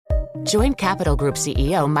Join Capital Group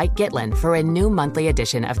CEO Mike Gitlin for a new monthly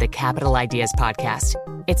edition of the Capital Ideas Podcast.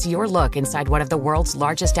 It's your look inside one of the world's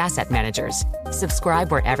largest asset managers.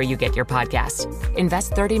 Subscribe wherever you get your podcasts.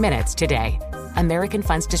 Invest 30 minutes today. American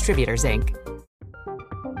Funds Distributors, Inc.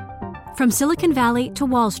 From Silicon Valley to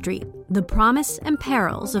Wall Street, the promise and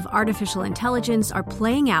perils of artificial intelligence are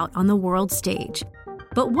playing out on the world stage.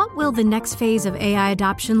 But what will the next phase of AI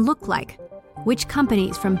adoption look like? Which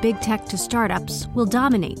companies from big tech to startups will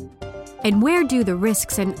dominate? And where do the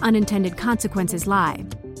risks and unintended consequences lie?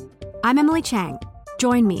 I'm Emily Chang.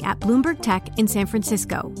 Join me at Bloomberg Tech in San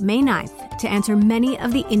Francisco, May 9th, to answer many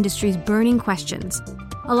of the industry's burning questions,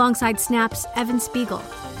 alongside Snap's Evan Spiegel,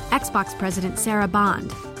 Xbox President Sarah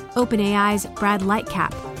Bond, OpenAI's Brad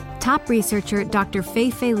Lightcap, top researcher Dr.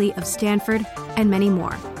 Fei Li of Stanford, and many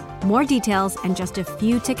more. More details and just a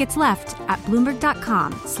few tickets left at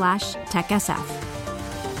Bloomberg.com/TechSF.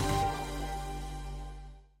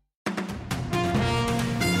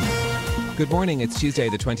 Good morning, it's Tuesday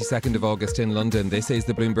the 22nd of August in London. This is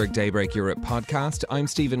the Bloomberg Daybreak Europe podcast. I'm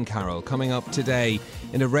Stephen Carroll. Coming up today,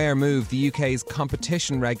 in a rare move, the UK's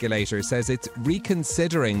competition regulator says it's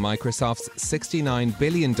reconsidering Microsoft's $69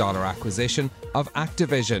 billion acquisition of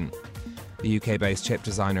Activision. The UK-based chip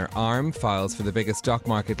designer ARM files for the biggest stock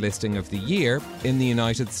market listing of the year in the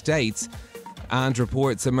United States. And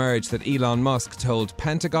reports emerge that Elon Musk told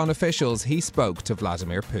Pentagon officials he spoke to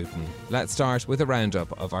Vladimir Putin. Let's start with a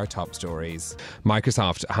roundup of our top stories.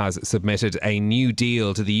 Microsoft has submitted a new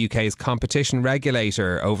deal to the UK's competition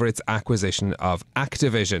regulator over its acquisition of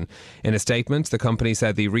Activision. In a statement, the company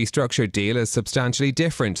said the restructured deal is substantially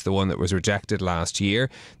different to the one that was rejected last year.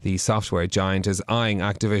 The software giant is eyeing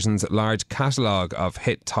Activision's large catalogue of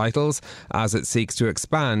hit titles as it seeks to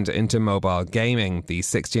expand into mobile gaming. The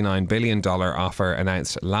 $69 billion offer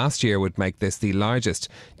announced last year would make this the largest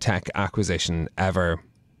tech acquisition ever.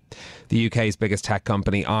 The UK's biggest tech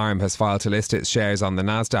company, ARM, has filed to list its shares on the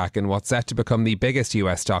Nasdaq in what's set to become the biggest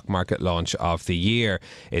US stock market launch of the year.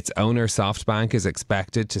 Its owner, SoftBank, is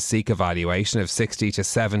expected to seek a valuation of $60 to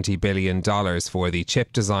 $70 billion for the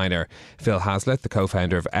chip designer. Phil Hazlitt, the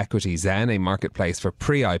co-founder of Equity Zen, a marketplace for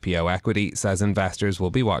pre-IPO equity, says investors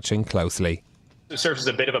will be watching closely. It serves as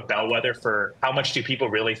a bit of a bellwether for how much do people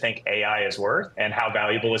really think AI is worth and how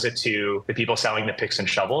valuable is it to the people selling the picks and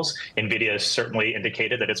shovels. NVIDIA has certainly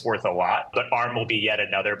indicated that it's worth a lot, but ARM will be yet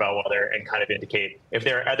another bellwether and kind of indicate if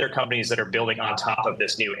there are other companies that are building on top of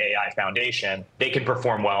this new AI foundation, they can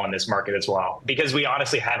perform well in this market as well. Because we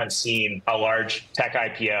honestly haven't seen a large tech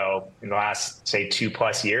IPO in the last, say,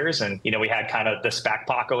 2+ years. And, we had kind of the SPAC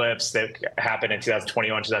apocalypse that happened in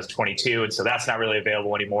 2021, 2022. And so that's not really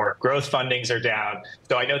available anymore. Growth fundings are down.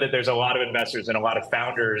 So I know that there's a lot of investors and a lot of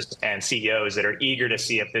founders and CEOs that are eager to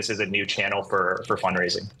see if this is a new channel for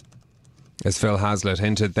fundraising. As Phil Hazlitt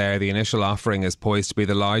hinted there, the initial offering is poised to be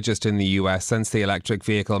the largest in the US since the electric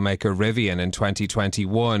vehicle maker Rivian in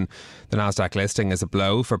 2021. The Nasdaq listing is a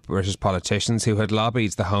blow for British politicians who had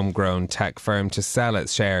lobbied the homegrown tech firm to sell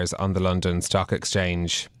its shares on the London Stock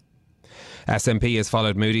Exchange. S&P has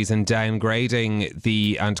followed Moody's in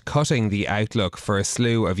downgrading and cutting the outlook for a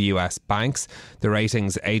slew of US banks. The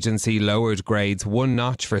ratings agency lowered grades one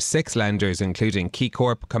notch for 6 lenders, including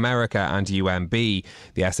KeyCorp, Comerica and UMB.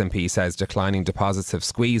 The S&P says declining deposits have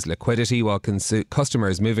squeezed liquidity, while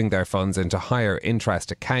customers moving their funds into higher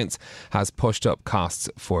interest accounts has pushed up costs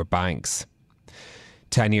for banks.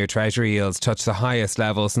 10-year Treasury yields touched the highest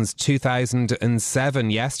level since 2007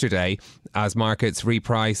 yesterday as markets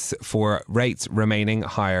reprice for rates remaining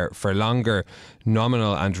higher for longer.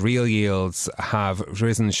 Nominal and real yields have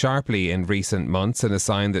risen sharply in recent months, and a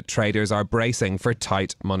sign that traders are bracing for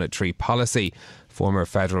tight monetary policy. Former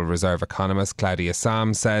Federal Reserve economist Claudia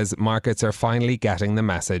Sam says markets are finally getting the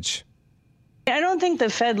message. I don't think the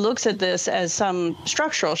Fed looks at this as some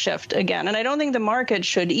structural shift again, and I don't think the market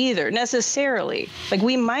should either necessarily. Like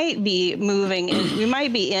we might be moving, we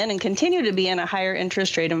might be in and continue to be in a higher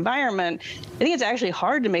interest rate environment. I think it's actually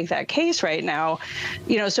hard to make that case right now.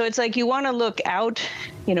 So it's like you want to look out,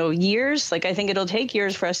 years. Like I think it'll take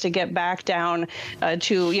years for us to get back down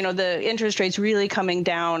to, the interest rates really coming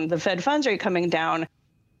down, the Fed funds rate coming down.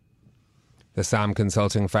 The SAM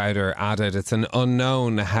Consulting founder added it's an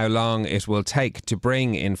unknown how long it will take to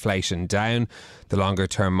bring inflation down. The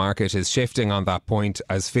longer-term market is shifting on that point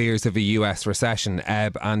as fears of a US recession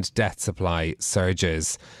ebb and debt supply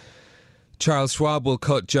surges. Charles Schwab will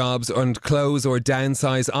cut jobs and close or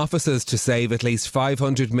downsize offices to save at least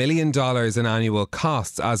 $500 million in annual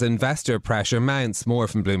costs as investor pressure mounts. More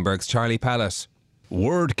from Bloomberg's Charlie Pellet.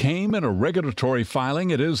 Word came in a regulatory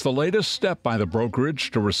filing. It is the latest step by the brokerage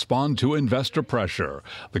to respond to investor pressure.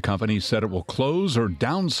 The company said it will close or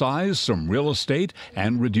downsize some real estate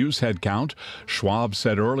and reduce headcount. Schwab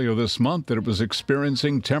said earlier this month that it was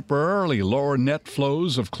experiencing temporarily lower net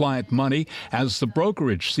flows of client money as the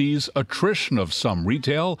brokerage sees attrition of some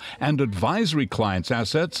retail and advisory clients'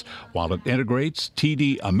 assets while it integrates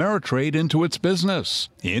TD Ameritrade into its business.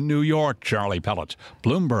 In New York, Charlie Pellet,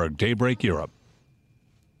 Bloomberg Daybreak Europe.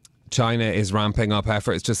 China is ramping up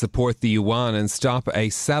efforts to support the yuan and stop a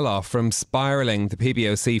sell-off from spiralling. The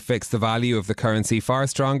PBOC fixed the value of the currency far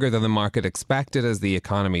stronger than the market expected as the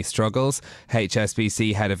economy struggles.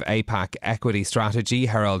 HSBC head of APAC equity strategy,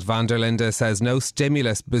 Harold van der Linde, says no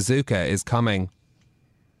stimulus bazooka is coming.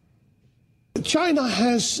 China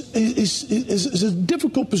is a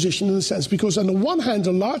difficult position in a sense because on the one hand,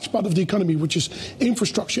 a large part of the economy, which is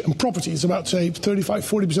infrastructure and property, is about, say,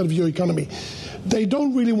 35-40% of your economy. They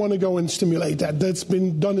don't really want to go and stimulate that. That's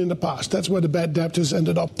been done in the past. That's where the bad debt has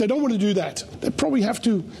ended up. They don't want to do that. They probably have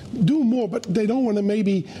to do more, but they don't want to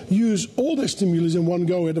maybe use all their stimulus in one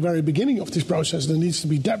go at the very beginning of this process. There needs to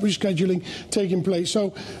be debt rescheduling taking place.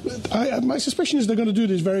 So my suspicion is they're going to do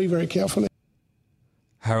this very, very carefully.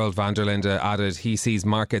 Harold van der Linde added he sees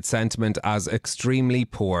market sentiment as extremely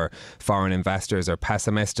poor. Foreign investors are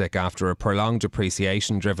pessimistic after a prolonged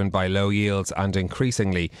depreciation driven by low yields and an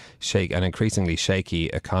increasingly shaky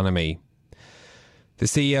economy. The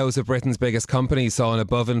CEOs of Britain's biggest companies saw an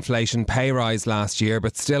above-inflation pay rise last year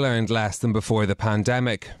but still earned less than before the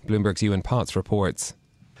pandemic. Bloomberg's Ewan Potts reports.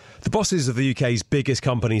 The bosses of the UK's biggest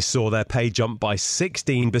companies saw their pay jump by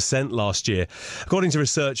 16% last year. According to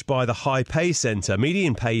research by the High Pay Centre,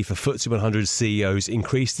 median pay for FTSE 100 CEOs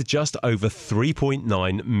increased to just over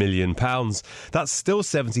 £3.9 million. That's still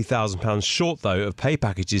 £70,000 short, though, of pay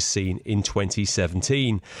packages seen in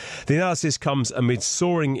 2017. The analysis comes amid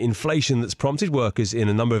soaring inflation that's prompted workers in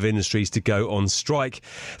a number of industries to go on strike.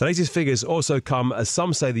 The latest figures also come as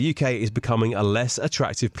some say the UK is becoming a less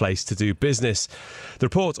attractive place to do business. The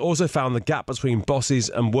report also found the gap between bosses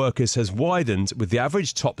and workers has widened, with the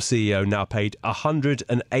average top CEO now paid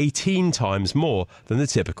 118 times more than the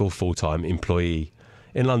typical full-time employee.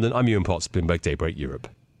 In London, I'm Ewan Potts, Bloomberg Daybreak Europe.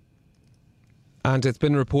 And it's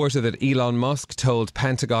been reported that Elon Musk told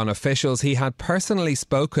Pentagon officials he had personally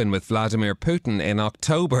spoken with Vladimir Putin in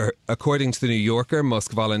October. According to The New Yorker,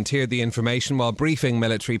 Musk volunteered the information while briefing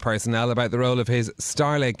military personnel about the role of his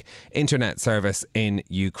Starlink internet service in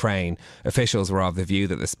Ukraine. Officials were of the view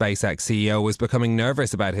that the SpaceX CEO was becoming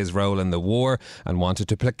nervous about his role in the war and wanted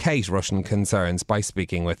to placate Russian concerns by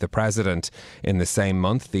speaking with the president. In the same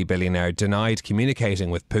month, the billionaire denied communicating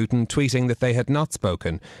with Putin, tweeting that they had not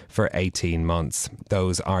spoken for 18 months.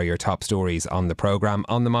 Those are your top stories on the programme.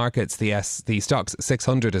 On the markets, the Stoxx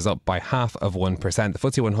 600 is up by 0.5%. The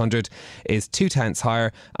FTSE 100 is 0.2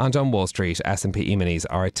 higher, and on Wall Street, S&P E-minis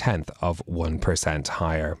are 0.1%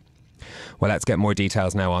 higher. Well, let's get more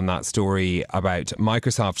details now on that story about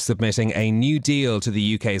Microsoft submitting a new deal to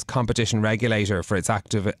the UK's competition regulator for its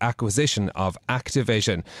acquisition of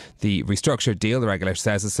Activision. The restructured deal, the regulator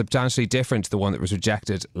says, is substantially different to the one that was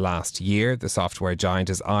rejected last year. The software giant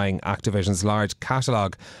is eyeing Activision's large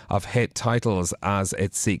catalogue of hit titles as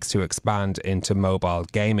it seeks to expand into mobile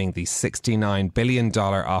gaming. The $69 billion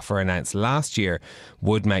offer announced last year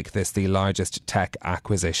would make this the largest tech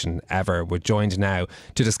acquisition ever. We're joined now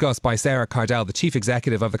to discuss by Sarah Cardell, the Chief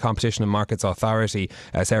Executive of the Competition and Markets Authority.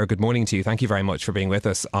 Sarah, good morning to you. Thank you very much for being with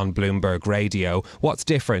us on Bloomberg Radio. What's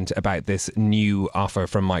different about this new offer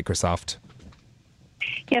from Microsoft?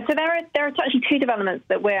 Yeah, so there are actually two developments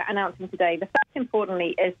that we're announcing today. The first,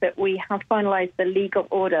 importantly, is that we have finalised the legal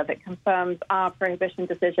order that confirms our prohibition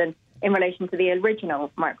decision in relation to the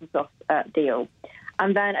original Microsoft deal.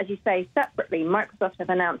 And then, as you say, separately, Microsoft have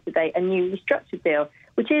announced today a new restructured deal,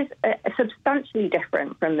 which is substantially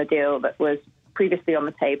different from the deal that was previously on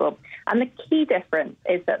the table. And the key difference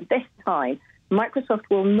is that this time, Microsoft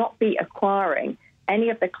will not be acquiring any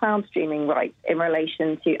of the cloud streaming rights in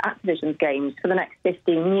relation to Activision's games for the next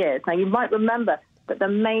 15 years. Now, you might remember that the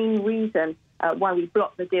main reason why we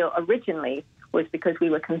blocked the deal originally was because we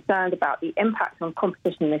were concerned about the impact on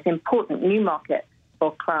competition in this important new market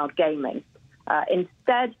for cloud gaming.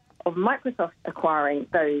 Instead of Microsoft acquiring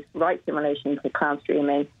those rights in relation to cloud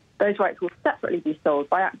streaming, those rights will separately be sold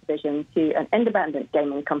by Activision to an independent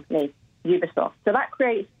gaming company, Ubisoft. So that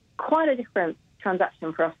creates quite a different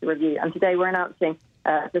transaction for us to review. And today we're announcing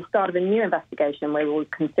the start of a new investigation where we'll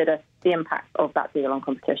consider the impact of that deal on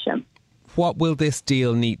competition. What will this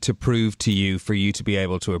deal need to prove to you for you to be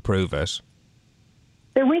able to approve it?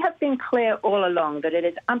 So we have been clear all along that it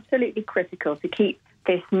is absolutely critical to keep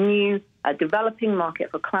this new developing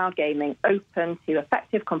market for cloud gaming open to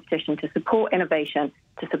effective competition, to support innovation,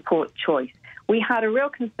 to support choice. We had a real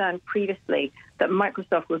concern previously that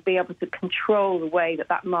Microsoft would be able to control the way that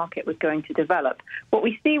that market was going to develop. What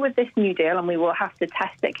we see with this new deal, and we will have to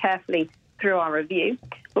test it carefully through our review,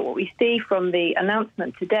 but what we see from the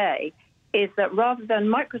announcement today is that rather than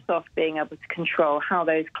Microsoft being able to control how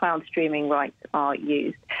those cloud streaming rights are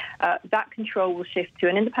used, that control will shift to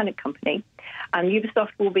an independent company. And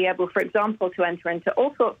Ubisoft will be able, for example, to enter into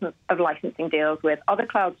all sorts of licensing deals with other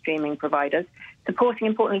cloud streaming providers, supporting,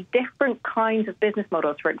 importantly, different kinds of business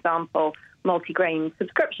models, for example, multi-grain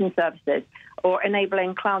subscription services, or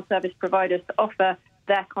enabling cloud service providers to offer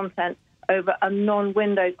their content over a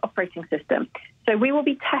non-Windows operating system. So we will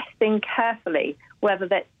be testing carefully whether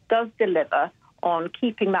that does deliver on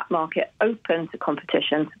keeping that market open to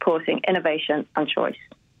competition, supporting innovation and choice.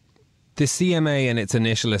 The CMA in its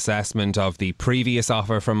initial assessment of the previous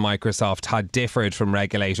offer from Microsoft had differed from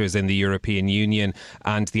regulators in the European Union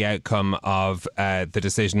and the outcome of the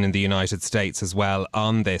decision in the United States as well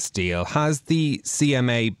on this deal. Has the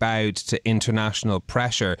CMA bowed to international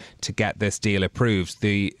pressure to get this deal approved?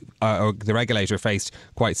 The regulator faced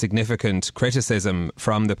quite significant criticism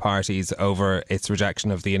from the parties over its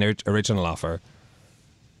rejection of the original offer.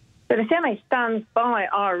 So the CMA stands by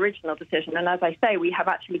our original decision, and as I say, we have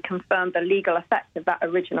actually confirmed the legal effect of that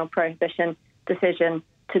original prohibition decision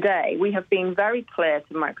today. We have been very clear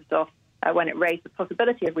to Microsoft when it raised the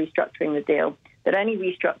possibility of restructuring the deal that any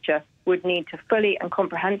restructure would need to fully and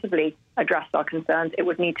comprehensively address our concerns. It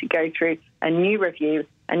would need to go through a new review,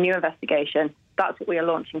 a new investigation. That's what we are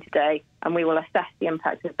launching today, and we will assess the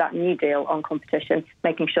impact of that new deal on competition,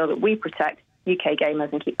 making sure that we protect UK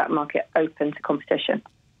gamers and keep that market open to competition.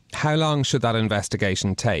 How long should that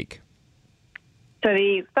investigation take? So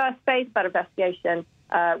the first phase of that investigation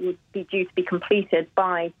would be due to be completed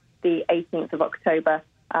by the 18th of October.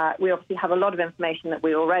 We obviously have a lot of information that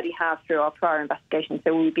we already have through our prior investigation,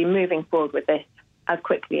 so we'll be moving forward with this as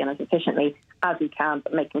quickly and as efficiently as we can,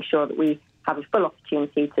 but making sure that we have a full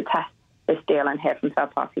opportunity to test this deal and hear from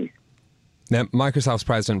third parties. Now, Microsoft's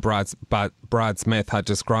president Brad Smith had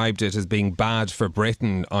described it as being bad for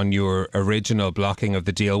Britain on your original blocking of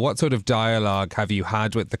the deal. What sort of dialogue have you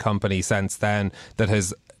had with the company since then that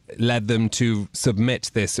has led them to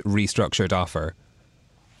submit this restructured offer?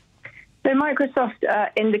 So Microsoft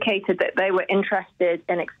indicated that they were interested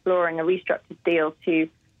in exploring a restructured deal to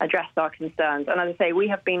address our concerns. And as I say, we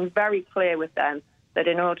have been very clear with them that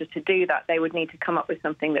in order to do that, they would need to come up with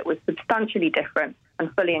something that was substantially different and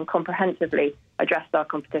fully and comprehensively addressed our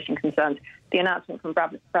competition concerns. The announcement from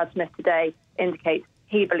Brad Smith today indicates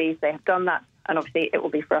he believes they have done that, and obviously it will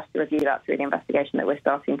be for us to review that through the investigation that we're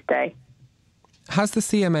starting today. Has the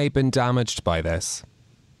CMA been damaged by this?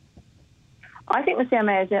 I think the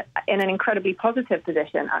CMA is in an incredibly positive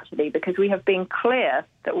position, actually, because we have been clear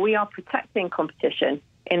that we are protecting competition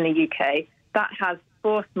in the UK. That has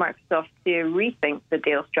forced Microsoft to rethink the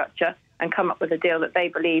deal structure and come up with a deal that they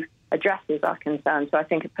believe addresses our concerns. So I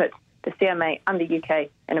think it puts the CMA and the UK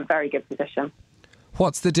in a very good position.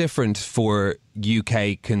 What's the difference for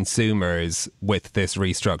UK consumers with this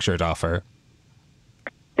restructured offer?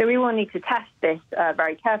 So we will need to test this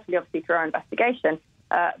very carefully, obviously, through our investigation.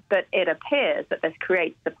 But it appears that this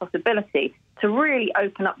creates the possibility to really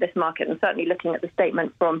open up this market. And certainly looking at the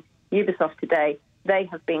statement from Ubisoft today, they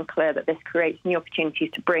have been clear that this creates new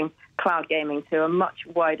opportunities to bring cloud gaming to a much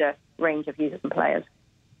wider range of users and players.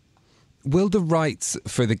 Will the rights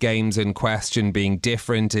for the games in question being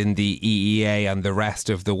different in the EEA and the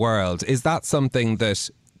rest of the world, is that something that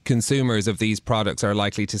consumers of these products are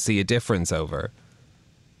likely to see a difference over?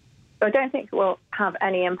 I don't think it will have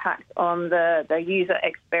any impact on the user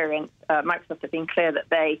experience. Microsoft have been clear that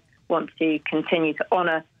they want to continue to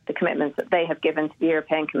honour the commitments that they have given to the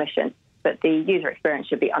European Commission, but the user experience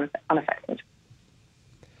should be unaffected.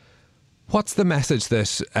 What's the message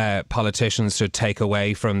that politicians should take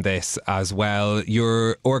away from this as well?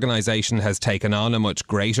 Your organisation has taken on a much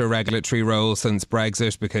greater regulatory role since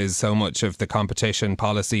Brexit because so much of the competition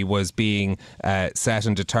policy was being set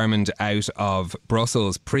and determined out of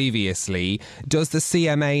Brussels previously. Does the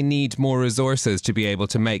CMA need more resources to be able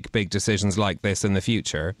to make big decisions like this in the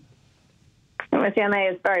future? The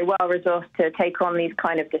CMA is very well resourced to take on these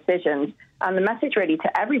kind of decisions. And the message really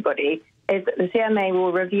to everybody is that the CMA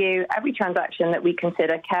will review every transaction that we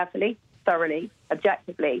consider carefully, thoroughly,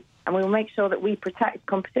 objectively, and we will make sure that we protect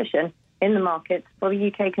competition in the markets for the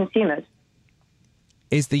UK consumers.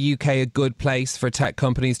 Is the UK a good place for tech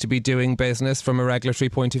companies to be doing business from a regulatory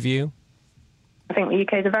point of view? I think the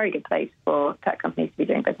UK is a very good place for tech companies to be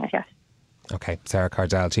doing business, yes. Okay, Sarah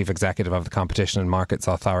Cardell, Chief Executive of the Competition and Markets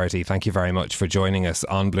Authority, thank you very much for joining us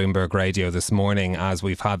on Bloomberg Radio this morning, as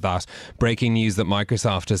we've had that breaking news that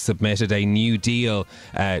Microsoft has submitted a new deal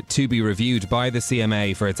to be reviewed by the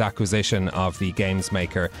CMA for its acquisition of the games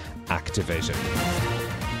maker Activision.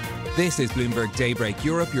 This is Bloomberg Daybreak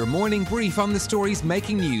Europe, your morning brief on the stories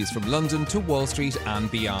making news from London to Wall Street and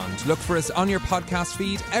beyond. Look for us on your podcast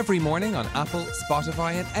feed every morning on Apple,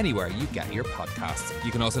 Spotify and anywhere you get your podcasts.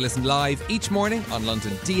 You can also listen live each morning on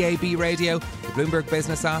London DAB Radio, the Bloomberg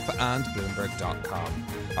Business app and Bloomberg.com.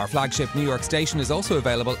 Our flagship New York station is also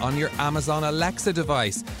available on your Amazon Alexa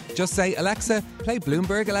device. Just say, Alexa, play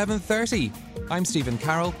Bloomberg 1130. I'm Stephen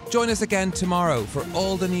Carroll. Join us again tomorrow for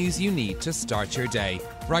all the news you need to start your day,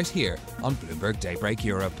 right here on Bloomberg Daybreak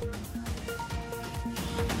Europe.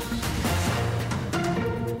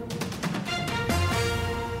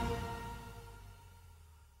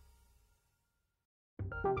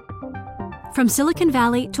 From Silicon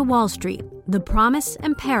Valley to Wall Street, the promise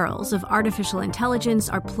and perils of artificial intelligence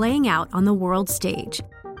are playing out on the world stage.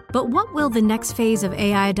 But what will the next phase of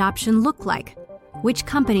AI adoption look like? Which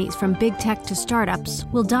companies, from big tech to startups,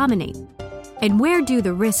 will dominate? And where do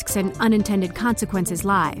the risks and unintended consequences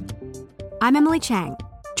lie? I'm Emily Chang.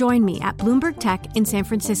 Join me at Bloomberg Tech in San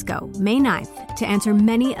Francisco, May 9th, to answer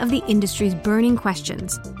many of the industry's burning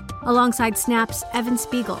questions, alongside Snap's Evan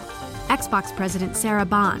Spiegel, Xbox President Sarah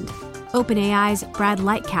Bond, OpenAI's Brad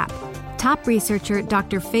Lightcap, top researcher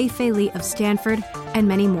Dr. Fei-Fei Li of Stanford, and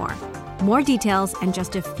many more. More details and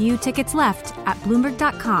just a few tickets left at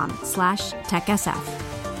Bloomberg.com/TechSF.